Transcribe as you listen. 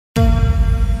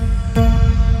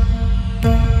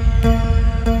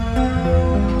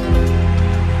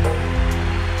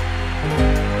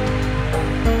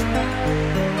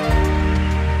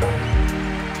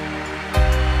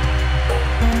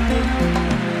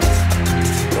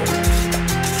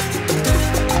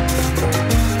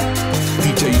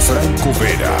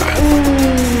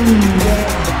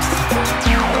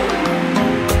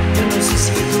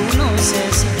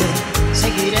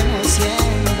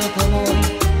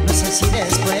si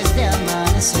después de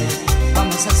amanecer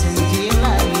vamos a sentir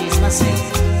la misma sed?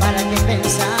 ¿Para qué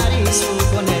pensar y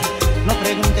suponer? No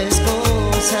preguntes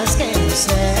cosas que no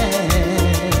sé.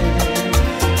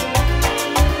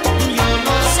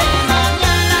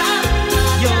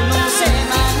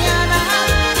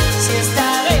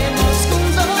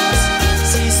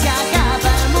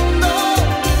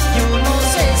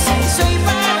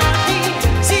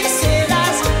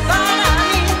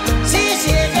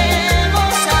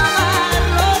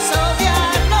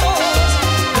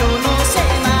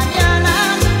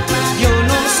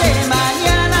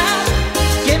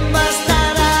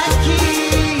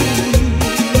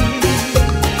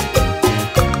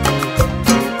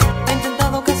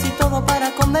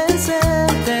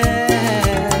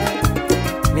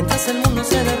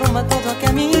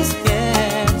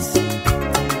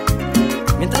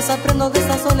 Aprendo de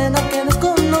esta soledad que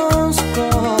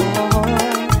desconozco.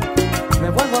 Me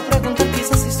vuelvo a preguntar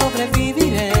quizás si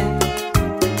sobreviviré,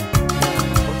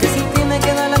 porque sin ti me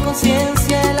queda la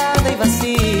conciencia helada y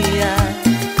vacía,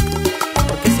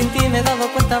 porque sin ti me he dado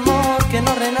cuenta, amor, que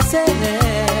no renaceré,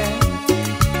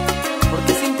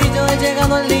 porque sin ti yo he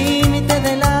llegado al límite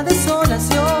de la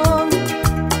desolación.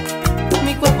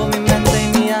 Mi cuerpo, mi mente y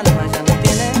mi alma ya no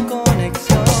tienen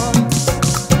conexión,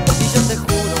 y yo te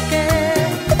juro que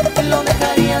lo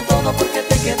dejaría todo porque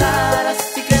te quedaras.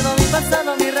 Si quedó mi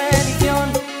pasado, mi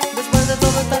religión. Después de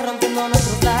todo estás rompiendo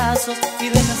nuestros lazos y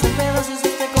dejas en pedazos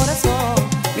este corazón.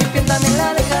 Mi piel también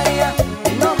la dejaría,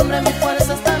 mi nombre, mi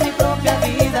fuerza, hasta mi propia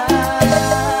vida.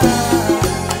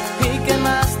 ¿Y qué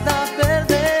más da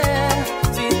perder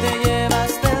si te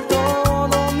llevas del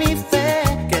todo mi fe?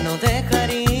 Que no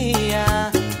dejaría.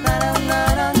 Nara,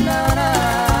 nara, nara.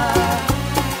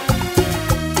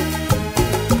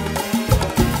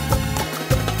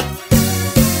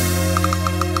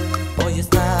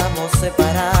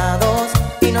 Separados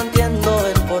y no entiendo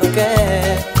el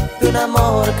porqué de un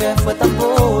amor que fue tan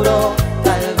puro.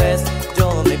 Tal vez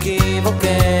yo me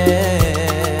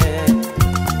equivoqué.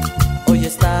 Hoy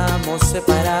estamos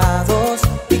separados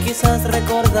y quizás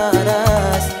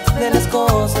recordarás de las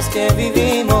cosas que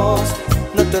vivimos.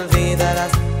 No te olvidarás,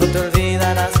 no te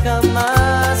olvidarás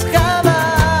jamás,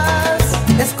 jamás.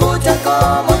 Escucha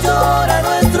cómo llora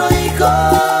nuestro hijo,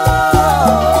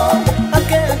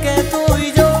 aquel que tú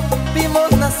y yo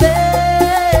vimos nacer,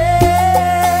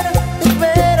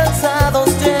 esperanzados,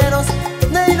 llenos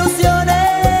de ilusiones,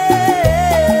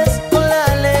 con la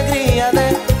alegría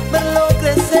de verlo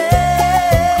crecer.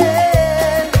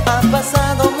 Ha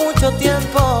pasado mucho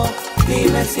tiempo y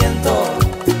me siento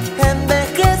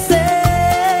envejecer.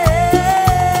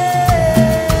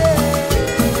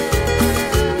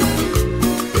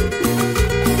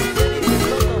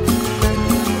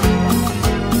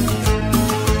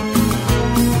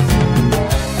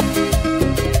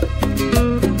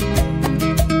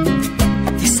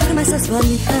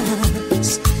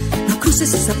 No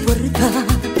cruces esa puerta,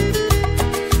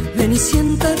 ven y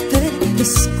siéntate,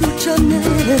 escúchame.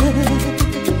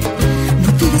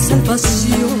 No tienes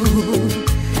salvación,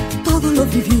 todo lo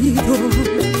vivido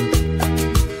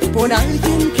por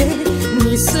alguien que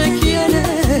ni sé quién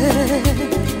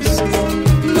es.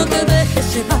 No te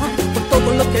dejes llevar por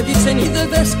todo lo que dicen y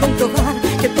debes comprobar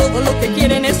que todo lo que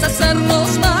quieren es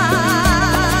hacernos mal.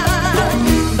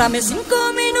 Dame 5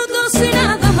 minutos y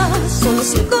nada más, solo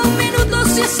 5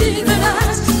 minutos y así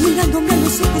verás, mirándome a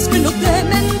los ojos que no te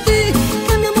mentí,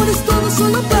 que mi amor es todo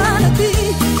solo para ti.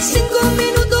 5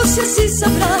 minutos y así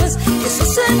sabrás que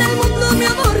sos en el mundo mi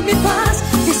amor, mi paz.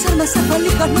 Desarmas a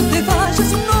valijas, no te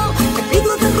vayas, no, te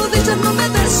pido de rodillas, no me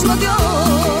des su adiós.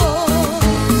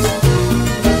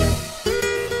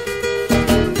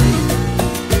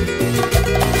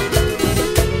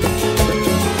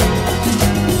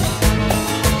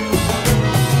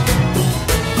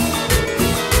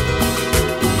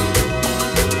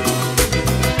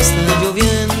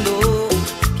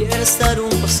 Dar un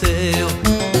paseo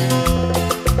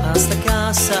hasta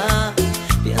casa,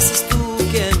 piensas tú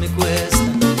que me cuesta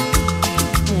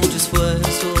mucho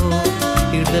esfuerzo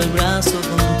ir del brazo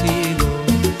contigo.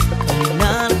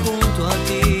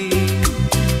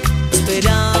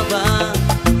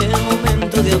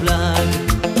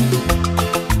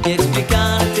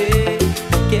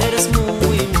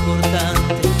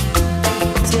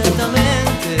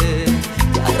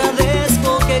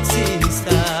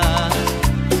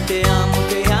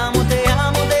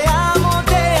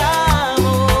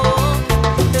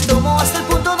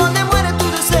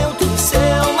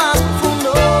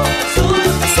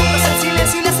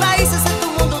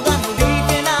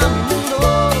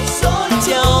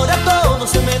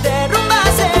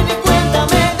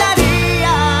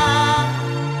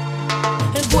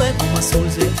 más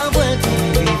dulce ha vuelto a mi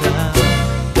vida.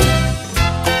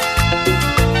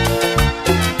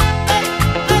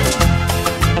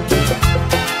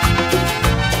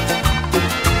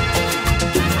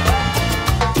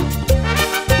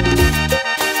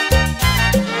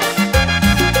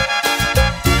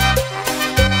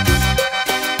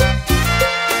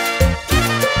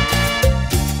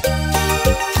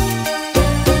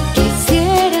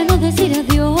 Quisiera no decir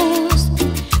adiós,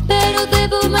 pero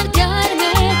debo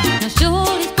marcharme. No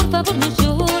llores, por favor, no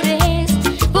llores,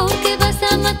 porque vas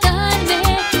a matarme.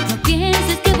 No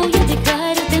pienses que voy a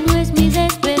dejarte, no es mi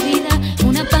despedida.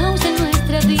 Una pausa en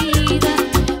nuestra vida,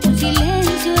 un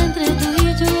silencio entre tú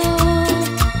y yo.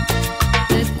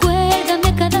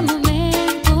 Recuérdame cada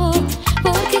momento,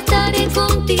 porque estaré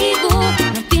contigo.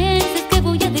 No pienses que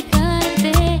voy a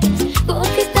dejarte,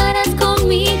 porque estarás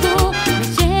conmigo. Me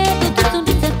llevo tu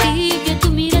sonrisa tibia, tu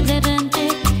mirada errante.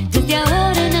 Desde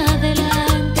ahora en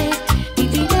adelante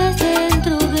vivirás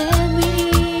dentro de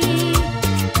mí.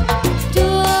 Yo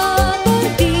por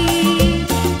ti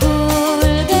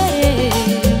volveré,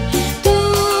 tú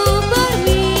por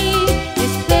mí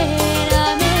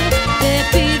espérame. Te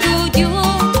pido yo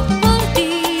por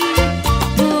ti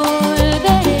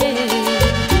volveré,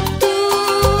 tú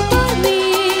por mí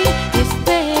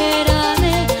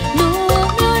espérame, no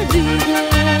me olvides.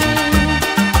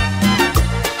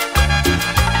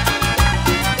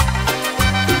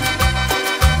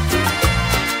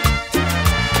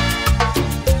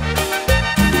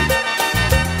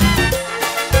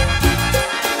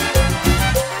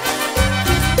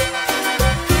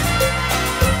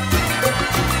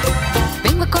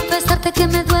 Vengo a confesarte que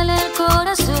me duele el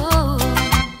corazón.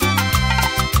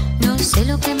 No sé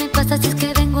lo que me pasa si es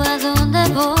que vengo a donde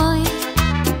voy.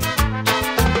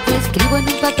 Escribo en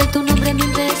un papel tu nombre 1000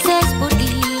 veces por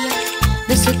día.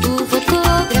 Beso tu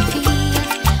fotografía,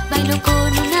 bailo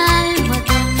con un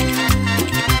almohadón.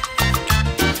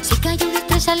 Si cae una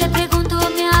estrella le pregunto,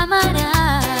 ¿me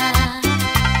amará?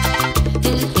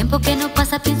 El tiempo que no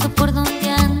pasa pienso por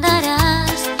dónde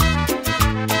andarás.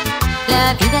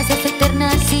 La vida se hace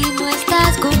eterna si no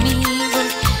estás conmigo.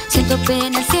 Siento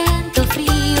pena, siento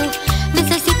frío.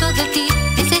 Necesito de ti,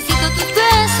 necesito tus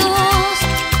besos.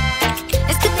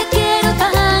 Es que te quiero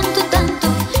tanto, tanto,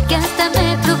 que hasta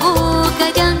me provoca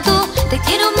llanto. Te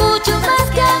quiero mucho más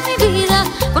que a mi vida,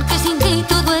 porque sin ti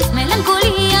todo es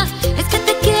melancolía. Es que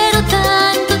te quiero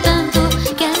tanto, tanto,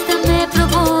 que hasta me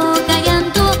provoca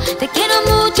llanto. Te quiero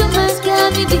mucho más que a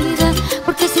mi vida,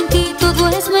 porque sin ti todo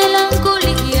es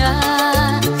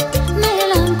melancolía,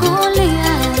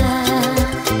 melancolía.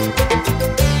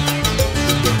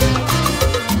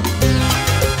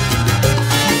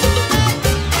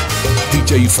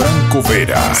 DJ Franco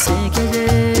Vera. Sé que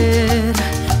ayer,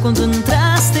 cuando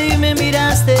entraste y me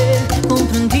miraste,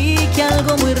 comprendí que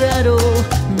algo muy raro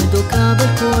me tocaba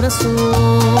el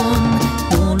corazón.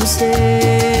 No lo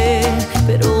sé,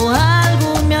 pero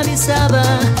algo me avisaba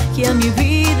que a mi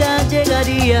vida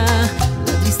llegaría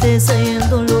la tristeza y el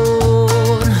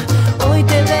dolor. Hoy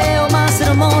te veo más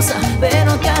hermosa,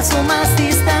 pero acaso más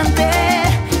distante,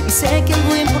 y sé que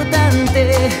algo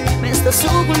importante me estás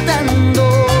ocultando.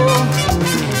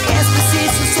 Es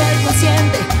preciso ser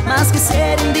consciente, más que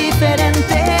ser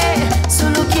indiferente.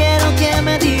 Solo quiero que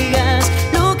me digas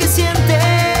lo que sientes.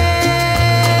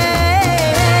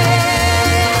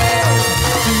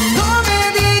 No me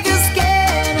digas que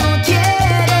no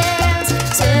quieres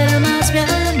ser más mi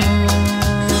amor.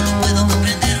 No lo puedo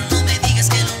comprender, no me digas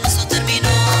que lo nuestro terminó.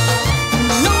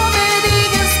 No me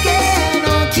digas que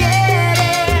no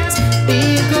quieres mi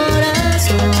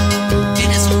corazón.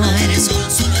 Tienes una, eres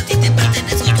solo a ti te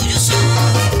pertenezco, el tuyo soy.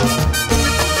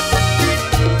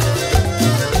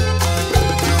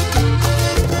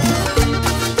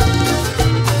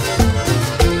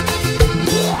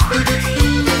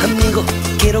 Amigo,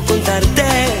 quiero contarte,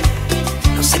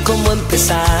 no sé cómo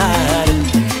empezar.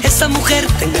 Esa mujer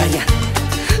te engaña,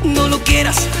 no lo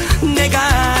quieras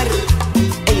negar.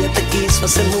 Ella te quiso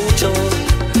hace mucho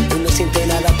y no siente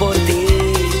nada por ti.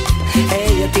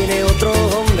 Ella tiene otro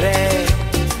hombre,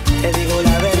 te digo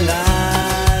la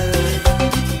verdad.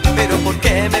 Pero ¿por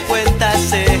qué me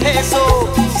cuentas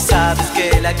eso? Si sabes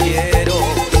que la quiero.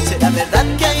 ¿Será verdad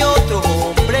que hay otro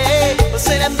hombre? ¿O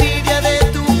será envidia de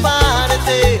tu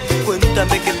parte?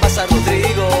 Cuéntame qué pasa,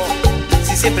 Rodrigo,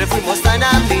 si siempre fuimos tan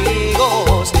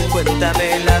amigos.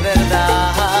 Cuéntame la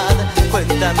verdad,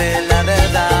 cuéntame la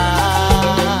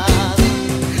verdad.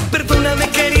 Perdóname,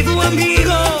 querido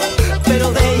amigo,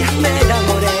 pero de ella me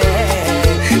enamoré.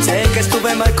 Sé que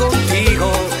estuve mal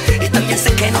contigo y también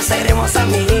sé que no seremos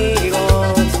amigos.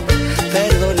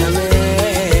 Perdóname,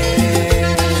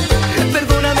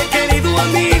 perdóname, querido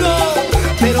amigo,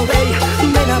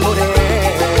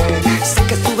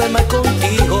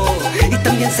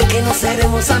 no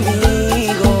seremos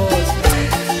amigos.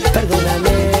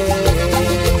 Perdóname.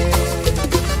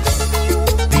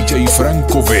 DJ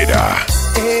Franco Vera.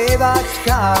 He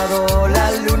bajado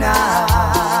la luna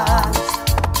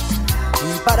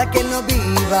para que no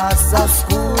vivas a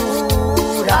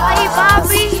oscuras. Ay,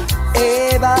 papi.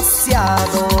 He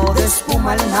vaciado de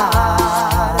espuma el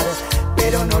mar,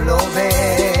 pero no lo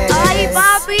ves. Ay,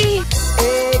 papi.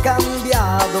 He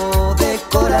cambiado de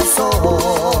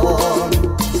corazón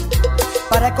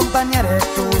para acompañar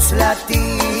tus latidos.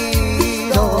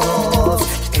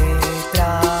 He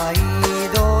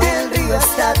traído el río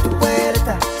hasta tu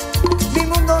puerta. Mi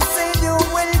mundo se dio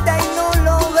vuelta y no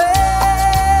lo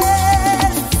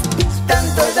ves.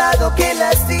 Tanto he dado que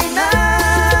lastima.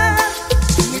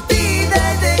 Mi vida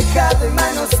he dejado en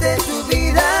manos de tu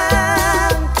vida.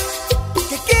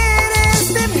 ¿Qué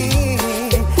quieres de mí?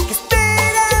 ¿Qué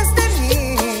esperas de mí?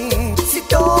 Si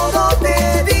todo te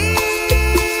di.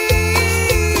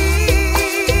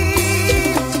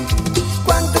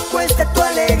 ¿Cuánto cuesta tu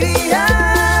alegría?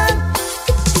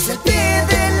 Si al pie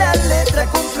de la letra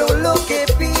cumplo lo que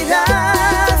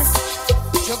pidas.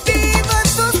 Yo vivo a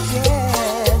tus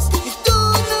pies y tú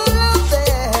no lo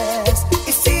ves y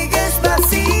sigues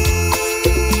vacía.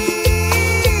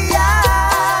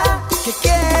 ¿Qué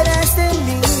quieres de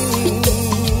mí?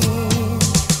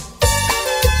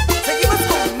 Seguimos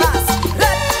con más.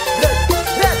 Rap, rap,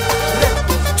 rap, rap,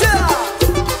 cha.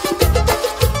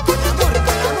 Con amor,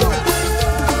 con amor.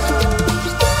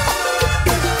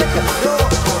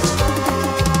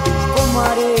 ¿Cómo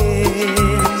haré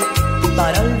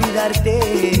para olvidarte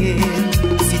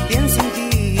si pienso en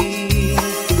ti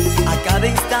a cada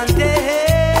instante?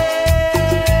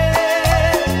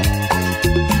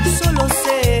 Solo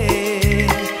sé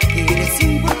que eres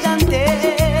importante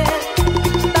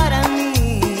para mí,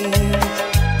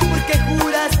 porque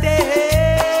juraste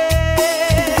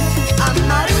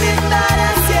amarme para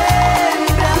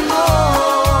siempre,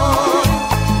 amor.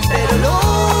 Pero lo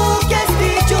que has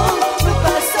dicho no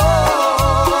pasó,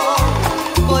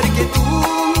 porque tú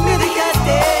me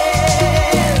dejaste.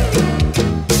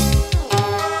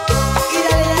 Y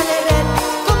dale, dale, red,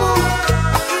 ¿cómo?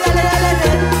 Y dale, dale,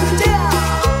 red, yeah.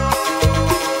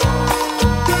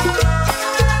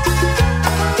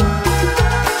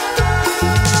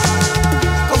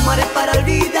 ¿Cómo haré para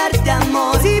olvidarte,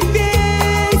 amor, si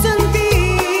pienso en ti?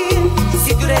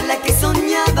 Si tú eres la que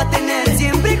soñaba tener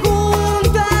siempre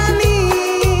junto a mí.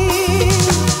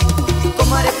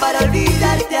 ¿Cómo haré para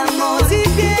olvidarte, amor, si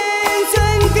pienso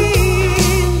en ti?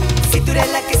 Si tú eres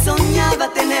la que soñaba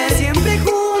tener siempre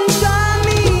junto a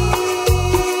mí,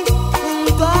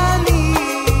 junto a mí.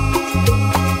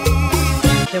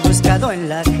 Te he buscado en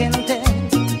la gente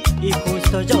y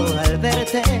justo yo al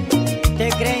verte te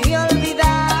creí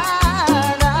olvidada.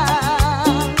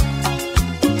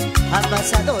 Ha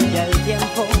pasado ya el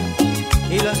tiempo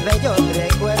y los bellos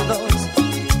recuerdos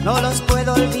no los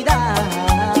puedo olvidar.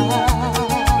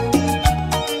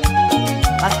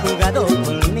 Has jugado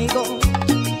conmigo,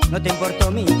 no te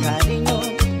importó mi cariño,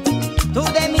 tú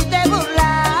de mí te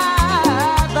burlabas.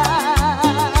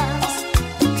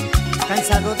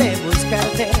 Cansado de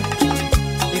buscarte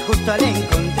y justo al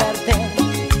encontrarte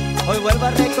hoy vuelvo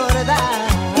a recordar.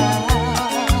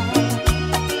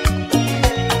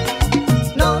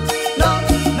 No, no,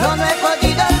 no, no he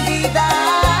podido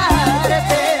olvidarte.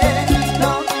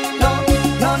 No, no,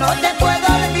 no, no te puedo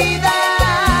olvidar.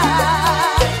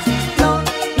 No,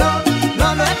 no, no,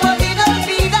 no he podido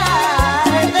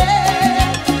olvidarte.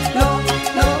 No,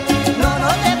 no, no, no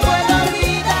te puedo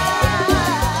olvidar.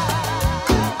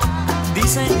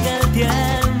 Dicen que el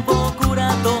tiempo cura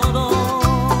todo,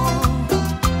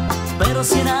 pero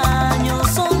 100 años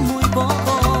son muy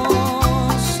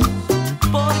pocos.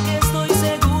 Porque estoy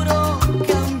seguro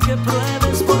que aunque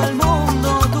pruebes por el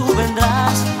mundo, tú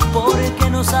vendrás, porque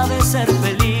no sabes ser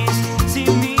feliz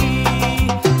sin mí.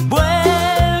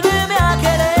 Vuélveme a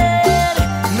querer,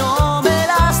 no me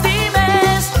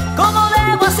lastimes. ¿Cómo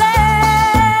debo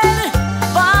hacer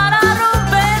para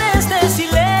romper este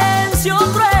silencio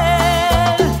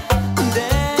cruel de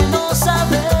no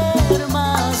saber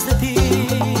más de ti,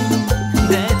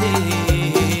 de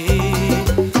ti?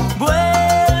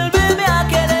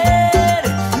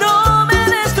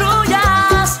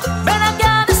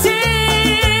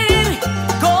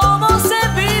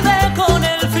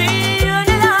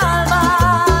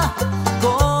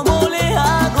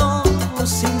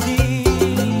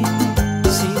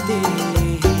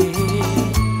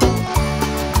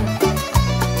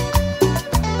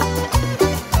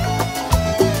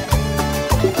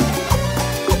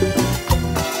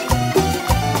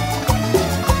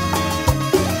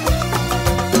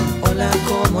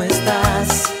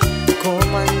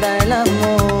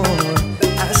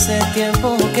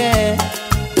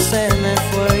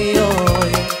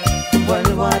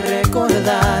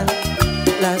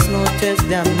 noches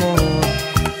de amor.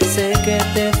 Sé que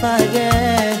te fallé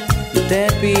y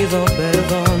te pido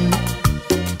perdón.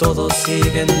 Todo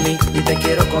sigue en mí y te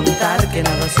quiero contar que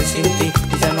nada soy sin ti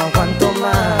y ya no aguanto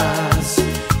más.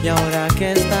 Y ahora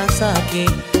que estás aquí,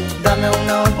 dame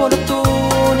una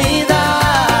oportunidad.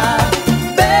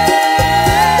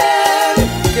 Ven,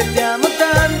 que te amo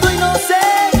tanto y no sé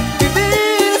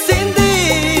vivir sin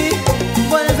ti.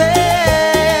 Vuelve,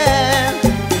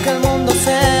 que el mundo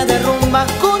se derrumba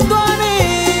junto a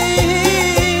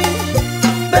mí.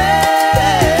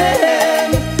 Ven,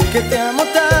 que te amo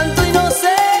tanto y no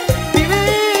sé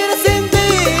vivir sin ti.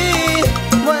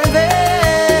 Vuelve,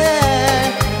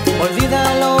 olvida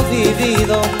lo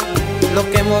vivido, lo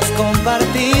que hemos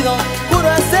compartido. Juro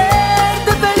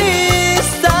hacerte feliz,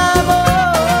 amor.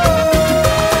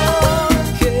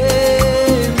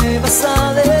 ¿Qué me vas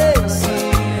a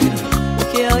decir?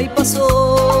 ¿Qué ahí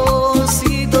pasó?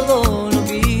 Si todo lo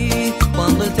vi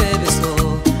cuando él te besó.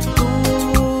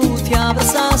 Tú te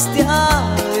abrazaste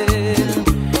a él,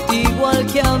 igual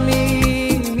que a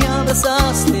mí me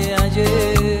abrazaste ayer.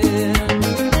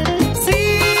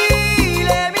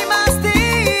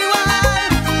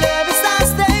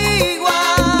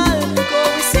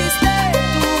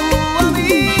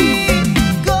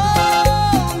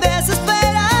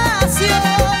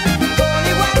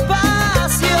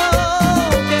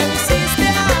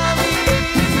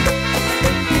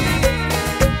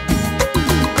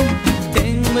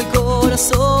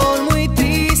 Corazón muy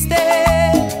triste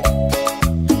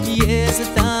y es de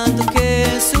tanto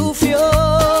que sufrió.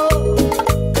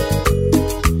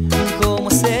 ¿Cómo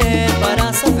hacer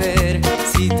para saber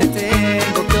si te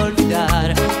tengo que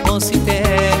olvidar o si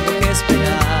tengo que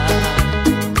esperar?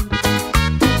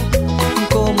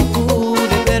 ¿Cómo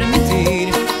pude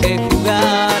permitir que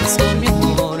jugaras con mi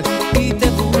amor y te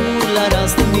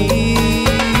burlaras de mí?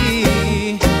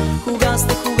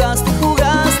 Jugaste, jugaste,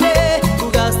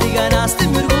 jugaste y ganaste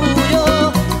mi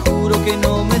orgullo. Juro que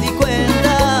no me di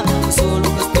cuenta, fue solo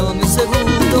cuestión de un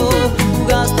segundo.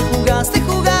 Jugaste, jugaste,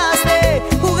 jugaste,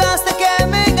 jugaste que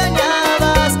me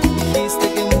engañabas.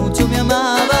 Dijiste que mucho me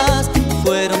amabas,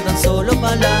 fueron tan solo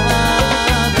palabras.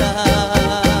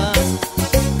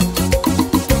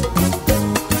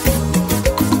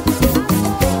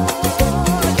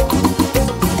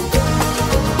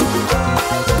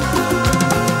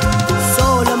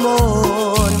 Solo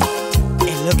amor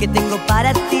lo que tengo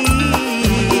para ti,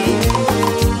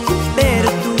 pero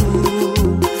tú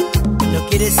no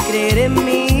quieres creer en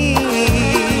mí.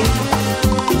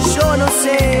 Yo no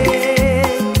sé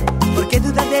por qué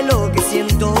dudas de lo que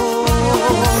siento.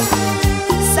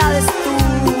 Sabes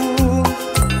tú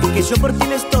que yo por ti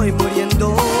me estoy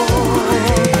muriendo.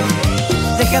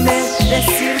 Déjame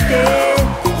decirte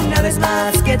una vez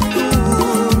más que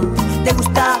tú te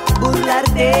gusta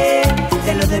burlarte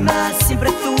de los demás,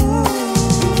 siempre tú.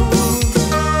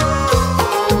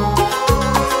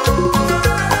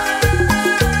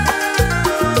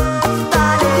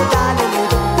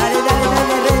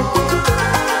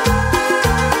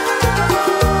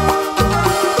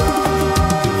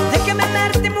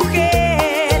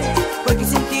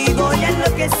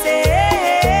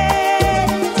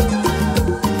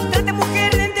 Trata,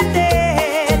 mujer, de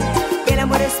entender que el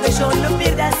amor es bello, no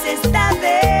pierdas esta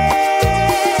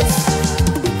vez.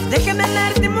 Déjame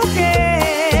amarte,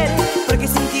 mujer, porque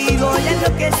sin ti voy a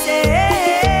enloquecer.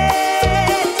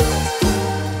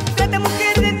 Trata,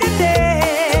 mujer, de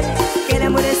entender que el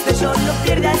amor es bello, no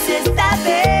pierdas esta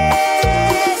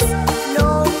vez.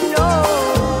 No, no.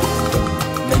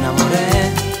 Me enamoré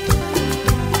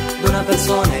de una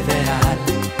persona ideal,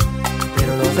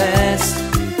 pero lo ves,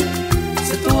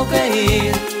 se tuvo que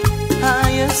ir.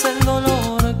 Ay, es el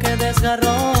dolor que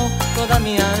desgarró toda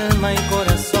mi alma y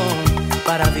corazón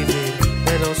para vivir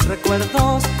de los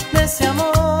recuerdos de ese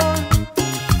amor.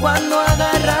 Cuando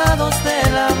agarrados de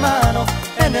la mano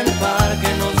en el parque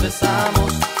nos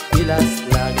besamos y las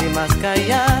lágrimas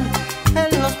caían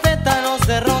en los pétalos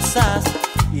de rosas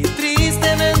y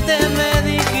tristemente me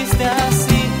dijiste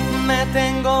así: me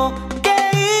tengo que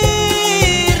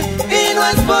ir y no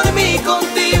es por mí,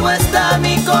 contigo está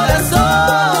mi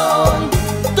corazón.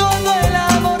 Todo el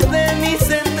amor de mis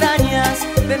entrañas,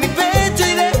 de mi pecho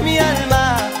y de mi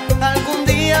alma, algún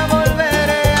día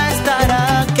volveré a estar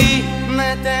aquí.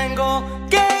 Me tengo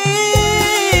que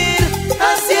ir,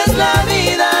 así es la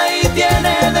vida y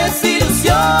tiene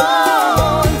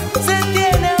desilusión. Se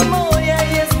tiene amor y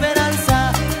hay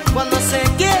esperanza cuando se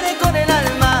quiere con el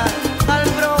alma al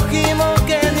prójimo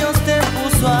que Dios te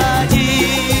puso allí.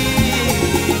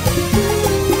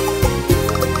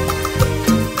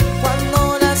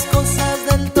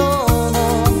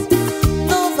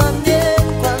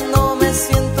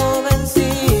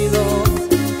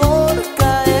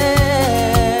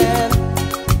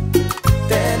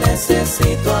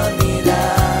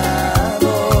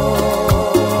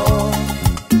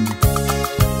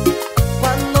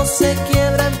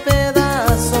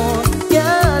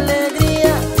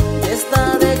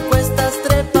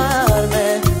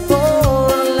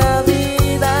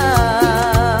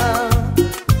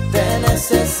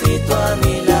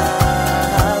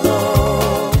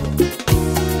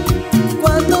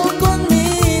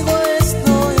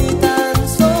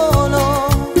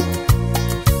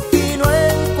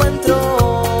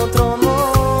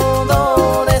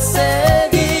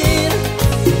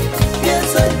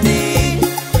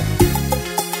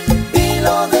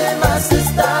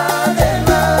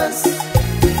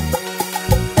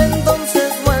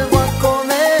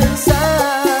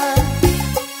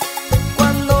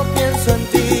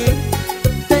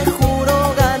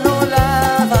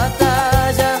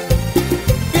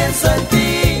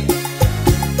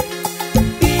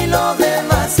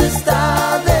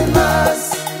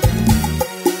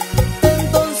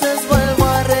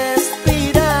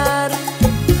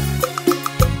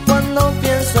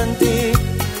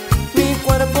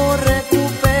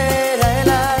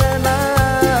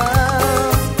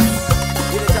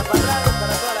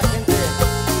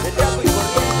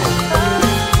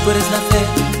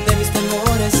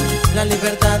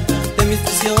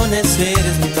 sabes,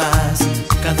 eres mi paz,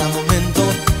 cada momento,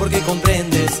 porque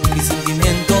comprendes mis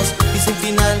sentimientos y sin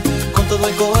final, con todo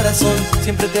el corazón,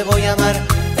 siempre te voy a amar.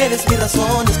 Eres mi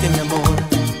razón, es que mi amor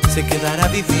se quedará a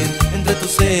vivir entre tu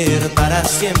ser para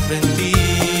siempre en ti.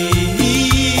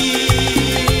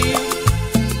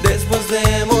 Después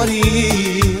de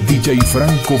morir, DJ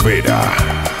Franco Vera.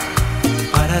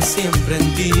 para siempre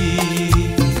en ti,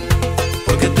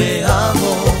 porque te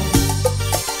amo.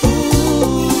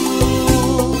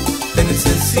 Te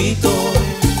necesito,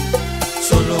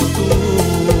 solo tú.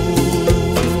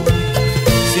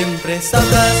 Siempre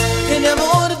sabrás que mi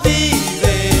amor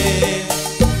vive,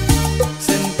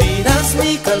 sentirás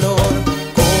mi calor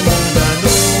como una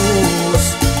luz,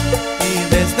 y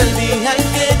desde el día en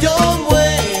que yo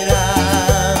muera,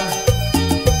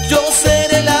 yo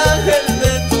seré el ángel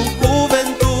de tu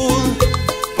juventud,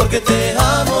 porque te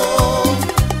amo.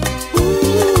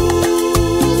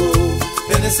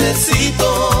 Te necesito,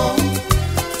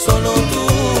 solo tú.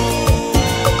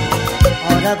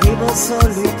 Ahora vivo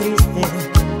solo y triste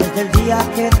desde el día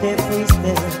que te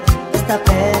fuiste. Esta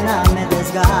pena me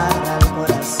desgarra el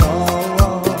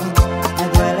corazón. Me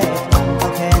duele tanto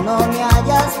que no me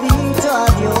hayas dicho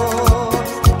adiós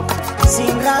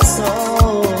sin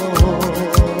razón.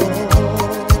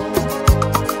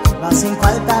 No hacen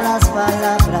falta las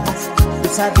palabras, tú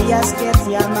sabías que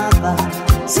te amaba.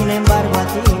 Sin embargo a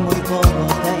ti muy poco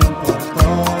te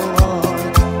importó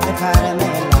dejarme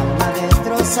el alma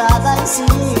destrozada y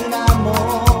sin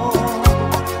amor,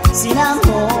 sin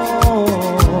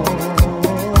amor.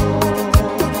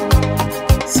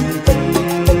 Sin ti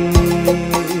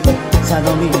ya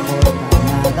no me importa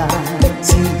nada,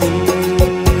 sin ti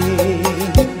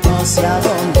no sé a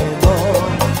dónde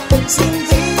voy, sin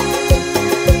ti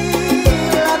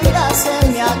la vida se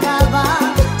me acaba.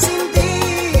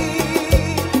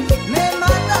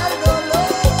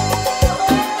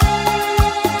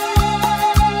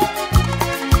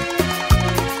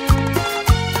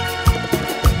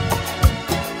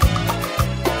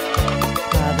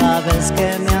 Cada vez que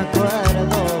me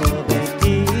acuerdo de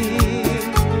ti,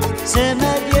 se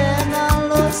me llenan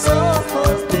los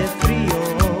ojos de frío,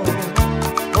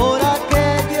 por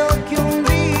aquello que un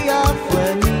día fue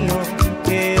mío,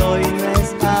 que hoy no es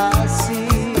así.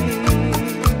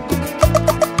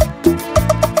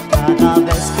 Cada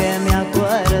vez que me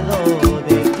acuerdo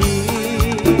de ti,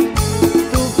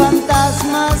 tu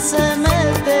fantasma se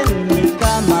mete en mi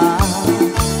cama,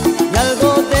 y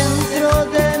algo dentro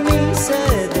de mí se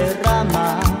derrama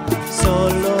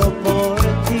solo por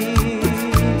ti.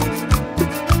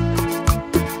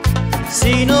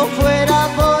 Si no fuera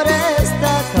por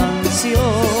esta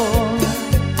canción,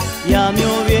 ya me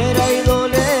hubiera ido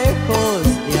lejos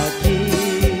de aquí,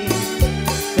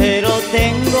 pero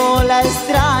tengo la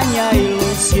extraña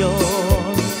ilusión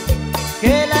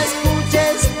que la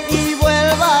escuches y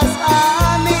vuelvas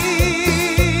a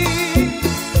mí.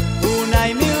 Una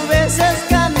y mil veces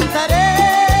cantaré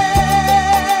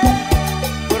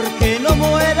porque no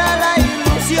muera la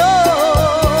ilusión,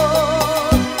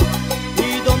 y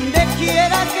donde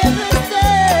quiera que tú estés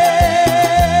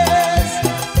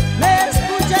me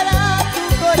escuchará tu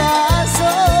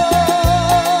corazón.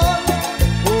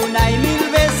 Una y mil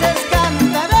veces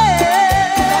cantaré,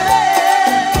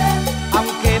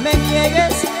 aunque me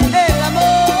niegues el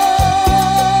amor.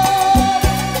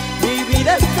 Mi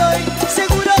vida estoy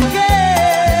seguro que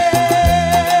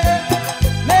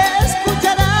me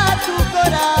escuchará tu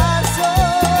corazón.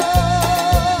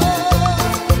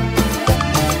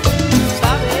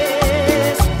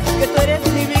 Sabes que tú eres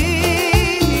mi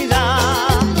vida,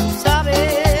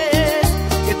 sabes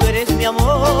que tú eres mi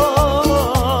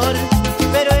amor,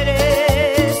 pero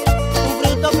eres un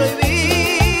fruto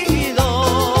prohibido,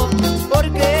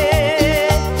 porque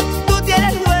tú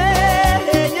tienes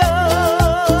dueño.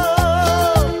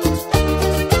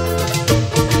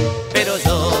 Pero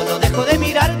yo no dejo de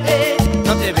mirarte,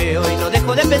 no te veo y no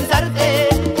dejo de pensarte.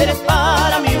 Eres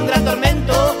para mí un gran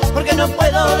tormento, porque no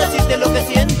puedo decirte lo que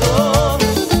siento.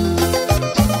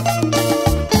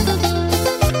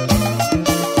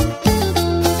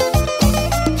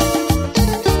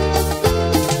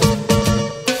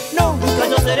 Nunca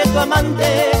yo seré tu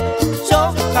amante,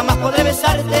 yo jamás podré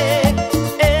besarte.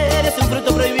 Eres un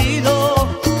fruto prohibido,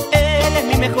 eres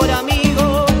mi mejor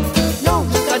amigo.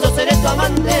 Nunca yo seré tu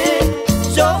amante,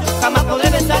 yo jamás podré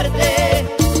besarte.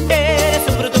 Eres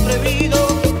un fruto prohibido,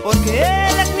 porque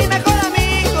eres mi mejor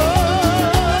amigo.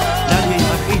 Nadie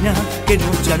imagina que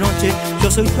noche a noche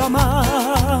yo soy tu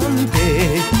amante.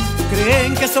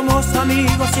 Creen que somos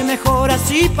amigos y mejor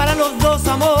así para los dos,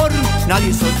 amor.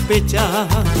 Nadie sospecha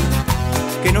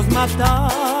que nos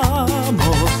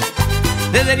matamos.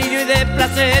 de delirio y de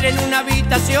placer en una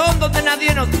habitación donde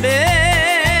nadie nos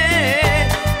ve.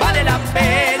 Vale la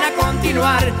pena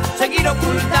continuar, seguir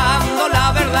ocultando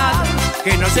la verdad,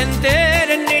 que no se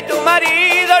enteren ni tu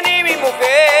marido ni mi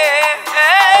mujer.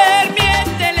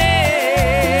 Miéntele,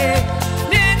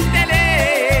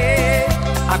 miéntele,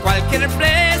 a cualquier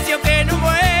precio que no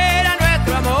muera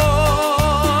nuestro amor.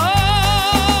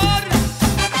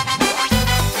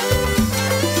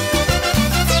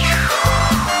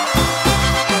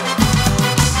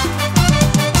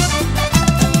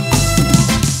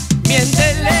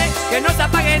 Miéntele, que no se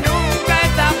apague nunca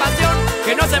esta pasión,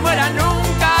 que no se muera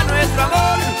nunca nuestro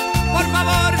amor. Por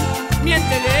favor,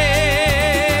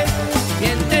 miéntele,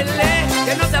 miéntele,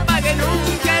 que no se apague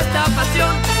nunca esta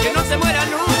pasión, que no se muera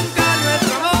nunca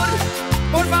nuestro amor.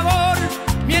 Por favor,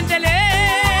 miéntele,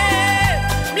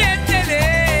 miéntele.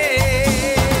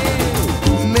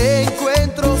 Me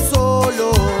encuentro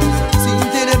solo, sin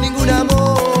tener ningún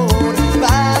amor.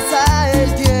 Pasa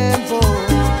el tiempo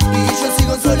y yo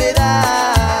sigo en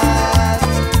soledad.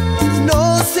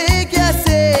 No sé qué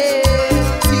hacer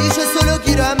si yo solo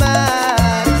quiero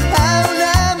amar a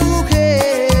una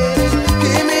mujer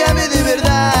que me ame de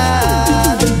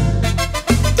verdad.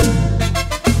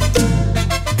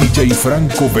 DJ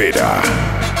Franco Vera.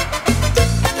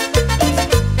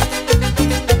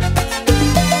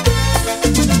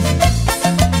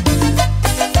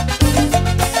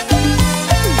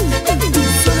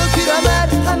 Solo quiero amar,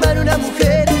 amar a una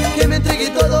mujer que me entregue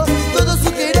todo, todo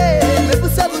su querer. Me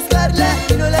puse a buscarla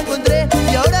y no la encontré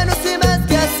y ahora no sé más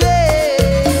qué hacer.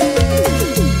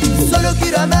 Solo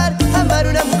quiero amar, amar a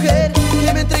una mujer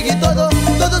que me entregue todo,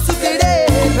 todo su querer.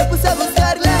 Me puse a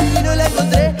buscarla y no la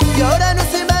encontré y ahora no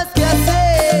sé más qué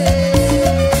hacer.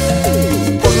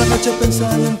 Por la noche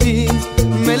pensando en ti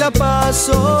me la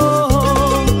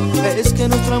paso. Es que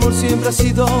nuestro amor siempre ha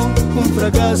sido un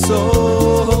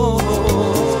fracaso.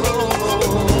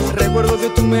 Recuerdo que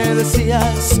tú me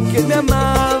decías que me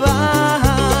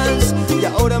amabas y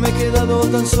ahora me he quedado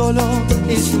tan solo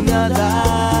y sin nada.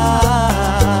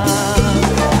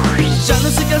 Ya no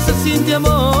sé qué hacer sin ti,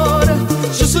 amor.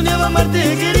 Yo soñaba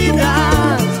amarte,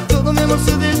 querida. Todo mi amor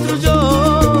se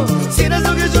destruyó. Si eras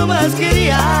lo que yo más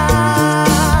quería.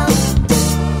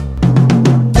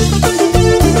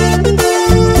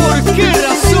 ¿Por qué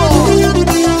razón?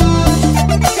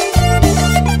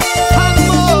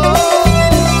 Amor.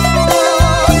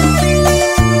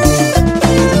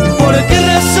 ¿Por qué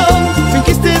razón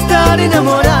fingiste estar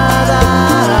enamorada?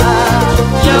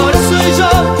 Y ahora soy yo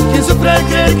quien sufre al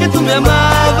creer que tú me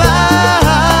amabas.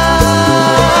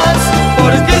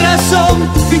 ¿Por qué razón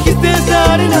fingiste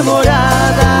estar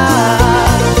enamorada?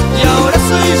 Y ahora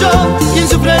soy yo quien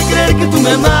sufre al creer que tú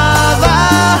me amabas.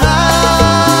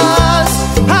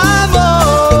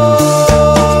 Amor.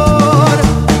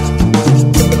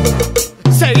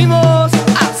 Seguimos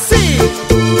así.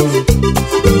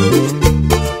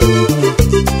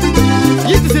 Y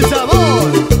este es el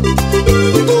sabor.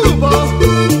 Turbo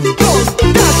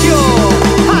Contagio.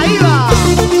 Ahí va.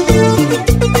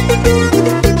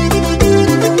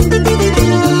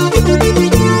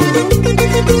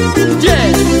 Yeah,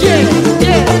 yeah,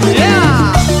 yeah,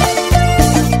 yeah.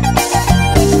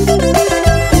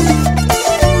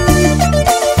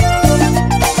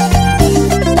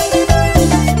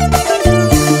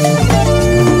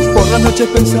 Por la noche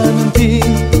pensando en ti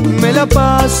me la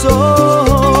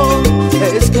paso.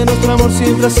 Es que nuestro amor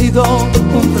siempre ha sido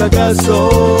un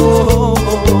fracaso.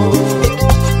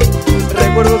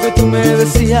 Recuerdo que tú me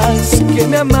decías que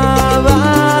me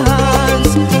amabas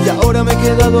y ahora me he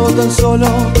quedado tan solo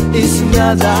y sin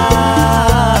nada.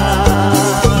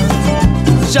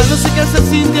 Ya no sé qué hacer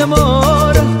sin ti,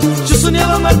 amor. Yo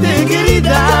soñaba amarte,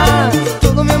 querida.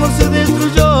 Todo mi amor se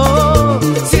destruyó.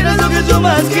 Si eras lo que yo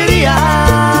más quería.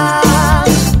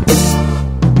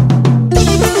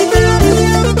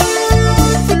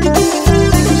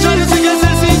 Ya no sé qué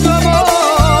hacer sin tu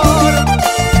amor.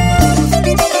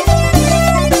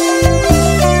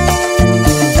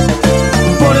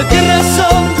 ¿Por qué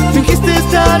razón fingiste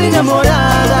estar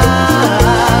enamorada?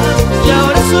 Y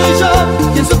ahora soy yo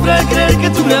quien sufre al creer que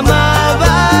tú me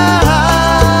amabas.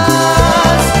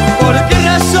 ¿Por qué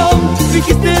razón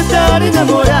fingiste estar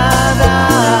enamorada?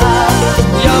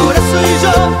 Y ahora soy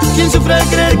yo quien sufre al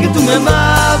creer que tú me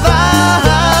amabas.